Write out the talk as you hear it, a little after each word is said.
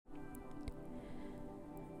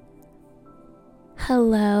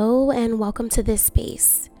Hello, and welcome to this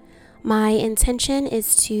space. My intention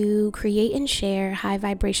is to create and share high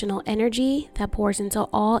vibrational energy that pours into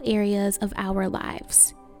all areas of our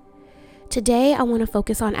lives. Today, I want to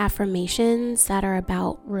focus on affirmations that are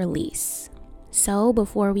about release. So,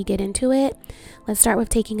 before we get into it, let's start with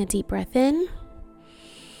taking a deep breath in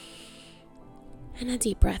and a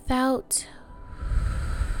deep breath out.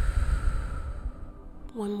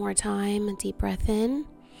 One more time, a deep breath in.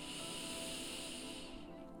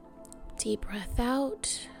 Deep breath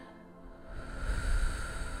out.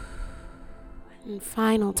 And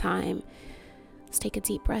final time, let's take a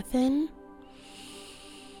deep breath in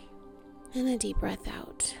and a deep breath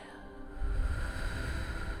out.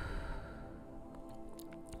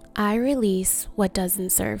 I release what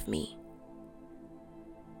doesn't serve me.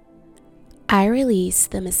 I release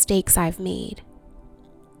the mistakes I've made.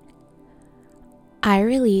 I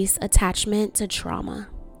release attachment to trauma.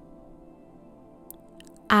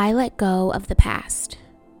 I let go of the past.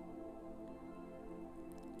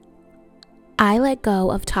 I let go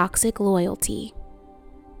of toxic loyalty.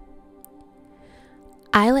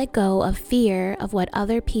 I let go of fear of what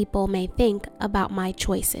other people may think about my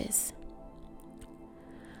choices.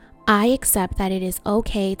 I accept that it is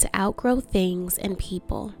okay to outgrow things and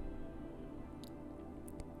people.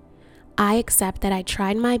 I accept that I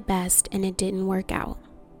tried my best and it didn't work out.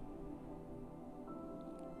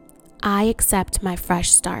 I accept my fresh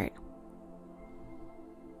start.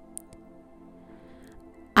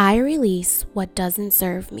 I release what doesn't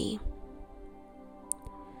serve me.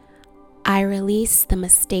 I release the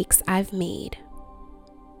mistakes I've made.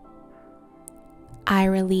 I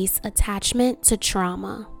release attachment to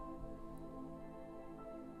trauma.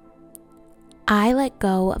 I let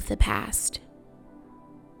go of the past.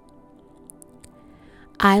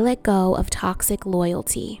 I let go of toxic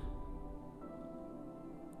loyalty.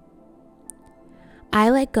 I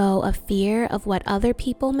let go of fear of what other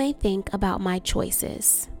people may think about my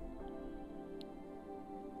choices.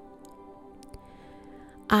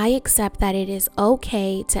 I accept that it is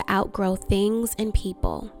okay to outgrow things and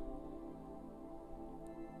people.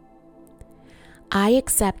 I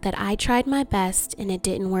accept that I tried my best and it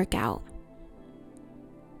didn't work out.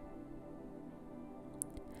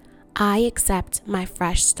 I accept my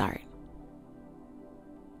fresh start.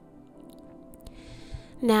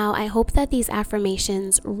 Now, I hope that these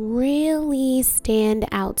affirmations really stand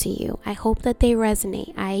out to you. I hope that they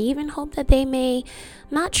resonate. I even hope that they may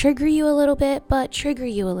not trigger you a little bit, but trigger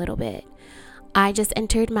you a little bit. I just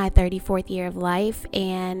entered my 34th year of life,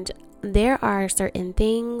 and there are certain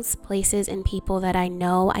things, places, and people that I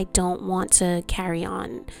know I don't want to carry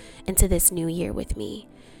on into this new year with me.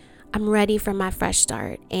 I'm ready for my fresh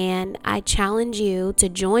start, and I challenge you to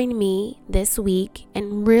join me this week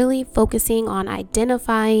and really focusing on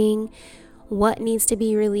identifying what needs to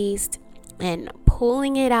be released and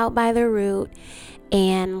pulling it out by the root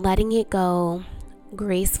and letting it go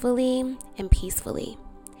gracefully and peacefully.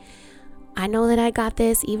 I know that I got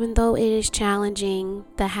this, even though it is challenging.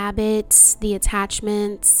 The habits, the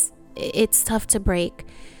attachments, it's tough to break,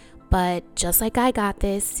 but just like I got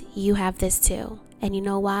this, you have this too. And you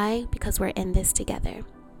know why? Because we're in this together.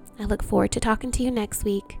 I look forward to talking to you next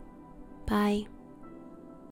week. Bye.